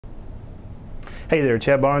Hey there,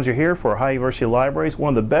 Chad Boeninger here for Ohio University Libraries. One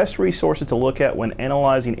of the best resources to look at when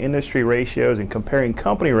analyzing industry ratios and comparing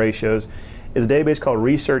company ratios is a database called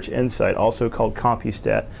Research Insight, also called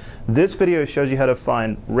Compustat. This video shows you how to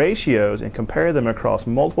find ratios and compare them across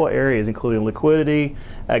multiple areas, including liquidity,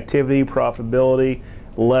 activity, profitability,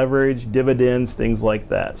 leverage, dividends, things like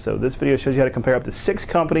that. So this video shows you how to compare up to 6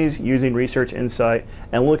 companies using Research Insight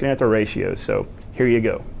and looking at their ratios. So here you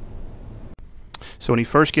go. So when you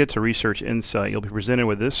first get to Research Insight, you'll be presented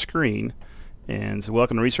with this screen, and so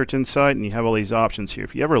welcome to Research Insight, and you have all these options here.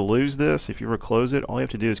 If you ever lose this, if you ever close it, all you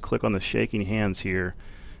have to do is click on the shaking hands here,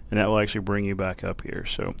 and that will actually bring you back up here.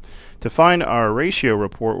 So to find our ratio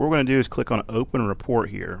report, what we're going to do is click on Open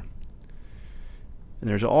Report here. And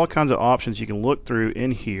there's all kinds of options you can look through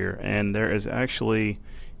in here, and there is actually,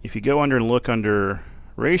 if you go under and look under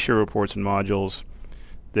ratio reports and modules,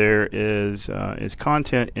 there is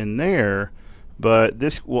content in there, but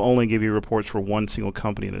this will only give you reports for one single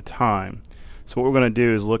company at a time. So what we're going to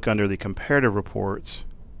do is look under the comparative reports,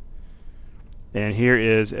 and here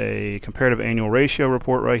is a comparative annual ratio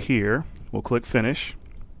report right here. We'll click Finish,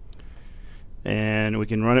 and we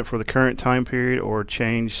can run it for the current time period or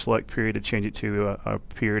select period to change it to a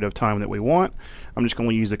period of time that we want. I'm just going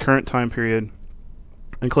to use the current time period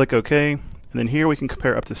and click OK, and then here we can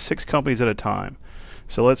compare up to 6 companies at a time.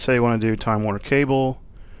 So let's say we want to do Time Warner Cable,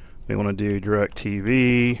 we want to do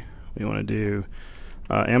DirecTV, we want to do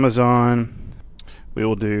Amazon, we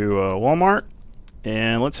will do Walmart,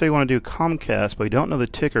 and let's say we want to do Comcast, but we don't know the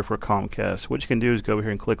ticker for Comcast. What you can do is go over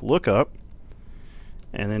here and click Lookup,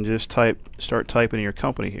 and then just start typing in your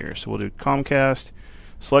company here. So we'll do Comcast,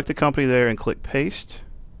 select the company there and click Paste,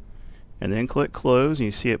 and then click Close, and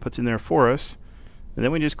you see it puts in there for us. And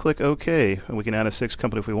then we just click OK, and we can add a 6th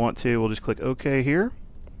company if we want to. We'll just click OK here.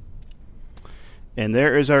 And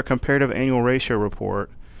there is our comparative annual ratio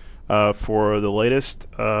report for the latest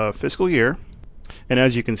fiscal year. And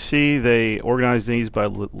as you can see, they organize these by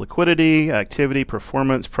liquidity, activity,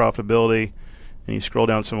 performance, profitability, and you scroll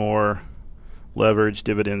down some more, leverage,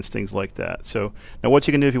 dividends, things like that. So now what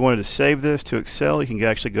you can do if you wanted to save this to Excel, you can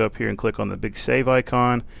actually go up here and click on the big save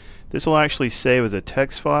icon. This will actually save as a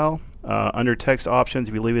text file. Under text options,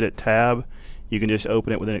 if you leave it at tab, you can just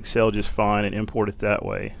open it within Excel just fine and import it that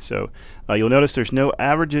way. So you'll notice there's no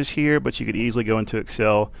averages here, but you could easily go into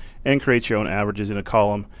Excel and create your own averages in a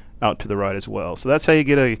column out to the right as well. So that's how you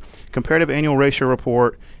get a comparative annual ratio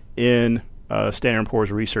report in Standard & Poor's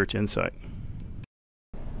Research Insight.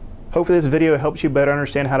 Hopefully this video helps you better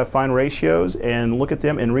understand how to find ratios and look at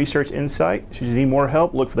them in Research Insight. Should you need more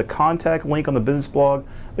help, look for the contact link on the business blog.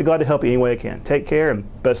 I'd be glad to help you any way I can. Take care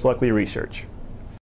and best luck with your research.